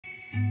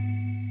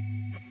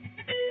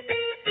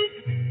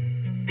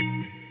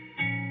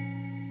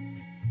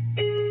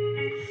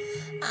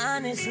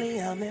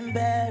Honestly, I'm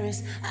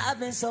embarrassed. I've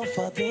been so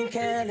fucking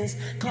careless,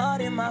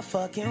 caught in my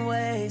fucking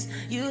ways.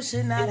 You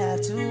should not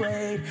have to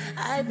wait.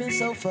 I've been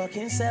so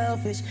fucking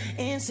selfish,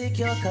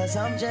 insecure cause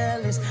I'm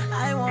jealous.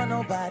 I want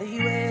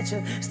nobody with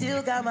you,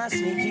 still got my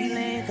sneaky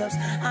link-ups.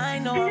 I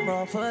know I'm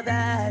wrong for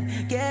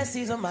that, guess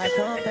these are my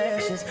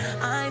confessions.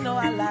 I know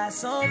I lied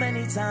so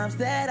many times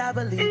that I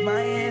believe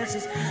my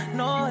answers.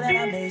 Know that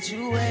I made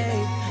you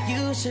wait.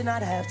 You should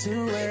not have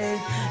to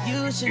wait.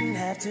 You shouldn't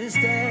have to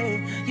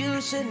stay. You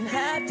shouldn't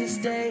have to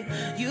stay.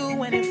 You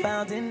went and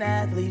found an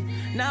athlete.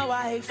 Now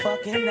I hate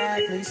fucking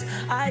athletes.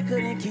 I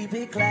couldn't keep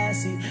it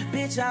classy.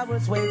 Bitch, I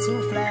was way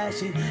too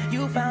flashy.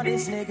 You found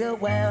this nigga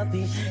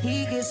wealthy.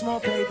 He gets more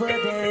paper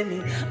than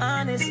me.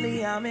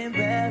 Honestly, I'm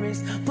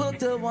embarrassed.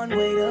 Booked a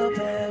one-way to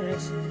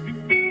Paris.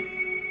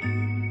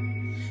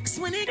 Cause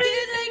when it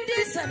get like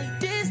this, I need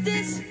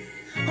distance.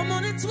 I'm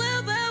on a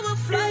 12-hour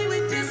flight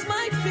with just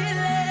my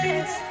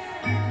feelings.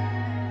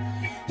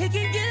 It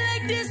can get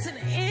like this in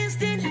an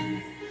instant.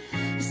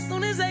 As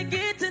soon as I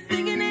get to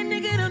thinking that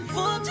nigga done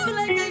fucked you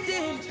like I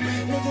did,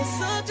 nigga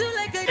sold you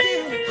like I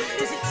did,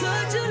 does he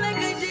touch you like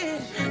I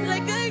did,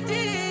 like I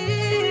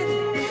did,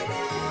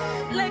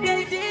 like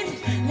I did,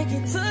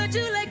 nigga touch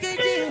you like I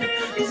did,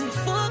 does he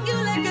fuck you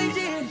like I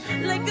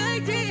did, like I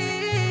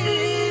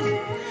did?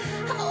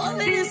 How all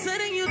of a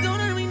sudden you don't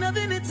have me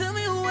nothing to tell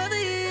me whoever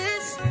he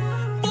is,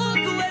 fuck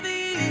whoever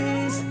he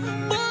is,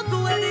 fuck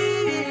whoever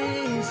he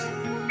is.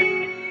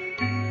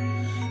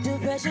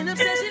 Depression,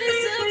 obsession is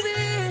selfish.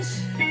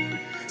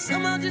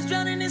 Somehow just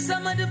drowning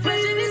inside my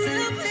depression is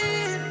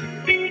helping.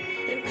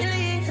 It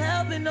really ain't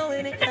helping, no,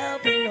 it ain't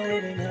helping, no,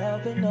 it ain't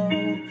helping, no.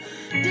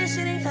 This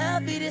shit ain't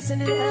healthy, this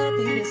ain't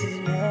healthy, this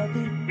isn't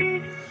healthy.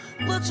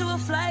 Booked you a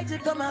flight to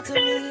come out to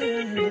me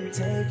and you didn't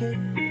take it.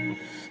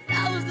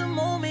 That was the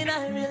moment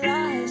I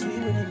realized we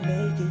wouldn't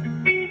make it.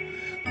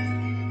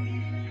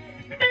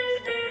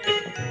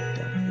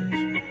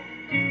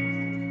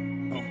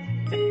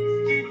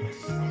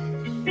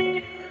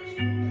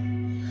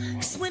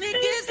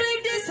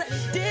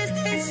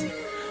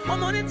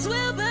 I'm on a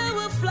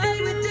 12-hour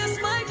flight with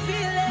just my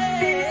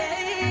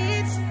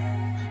feelings.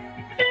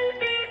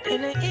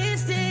 In an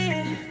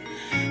instant,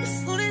 as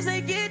soon as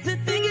I get to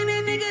thinking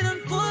that nigga done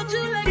fucked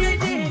you like I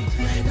did,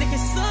 nigga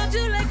sold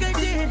you like I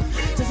did,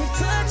 does he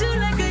touch you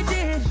like I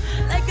did,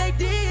 like I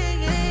did?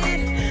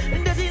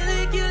 And does he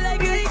lick you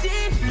like I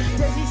did?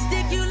 Does he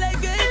stick you like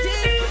I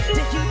did?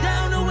 Take you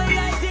down the way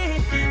I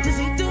did? Does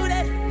he do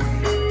that?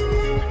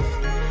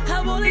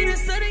 How all of a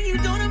sudden you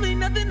don't have me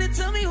nothing to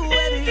tell me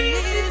whoever he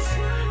is?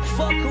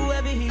 Fuck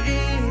whoever he